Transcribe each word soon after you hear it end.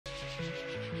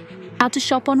How to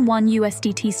shop on One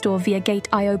USDT Store via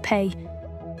Gate.io Pay.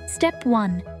 Step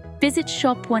 1. Visit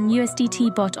Shop One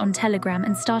USDT bot on Telegram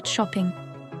and start shopping.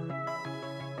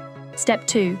 Step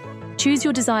 2. Choose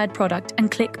your desired product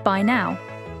and click Buy Now.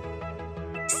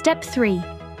 Step 3.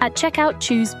 At checkout,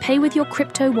 choose Pay with your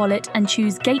crypto wallet and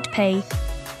choose Gate Pay.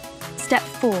 Step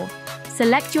 4.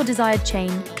 Select your desired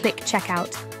chain, click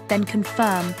Checkout, then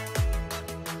Confirm.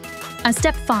 And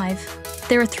Step 5.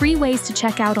 There are 3 ways to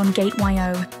check out on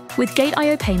Gate.io. With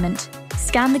Gate.io Payment,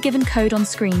 scan the given code on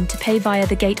screen to pay via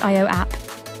the Gate.io app.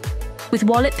 With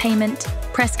Wallet Payment,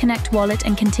 press Connect Wallet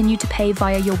and continue to pay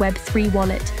via your Web3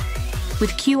 wallet.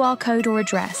 With QR code or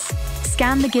address,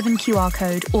 scan the given QR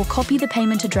code or copy the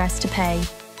payment address to pay,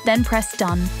 then press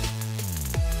Done.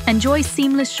 Enjoy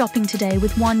seamless shopping today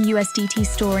with One USDT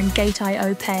Store and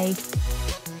Gate.io Pay.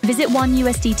 Visit One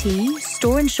USDT,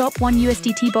 store and shop One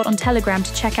USDT bot on Telegram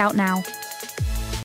to check out now.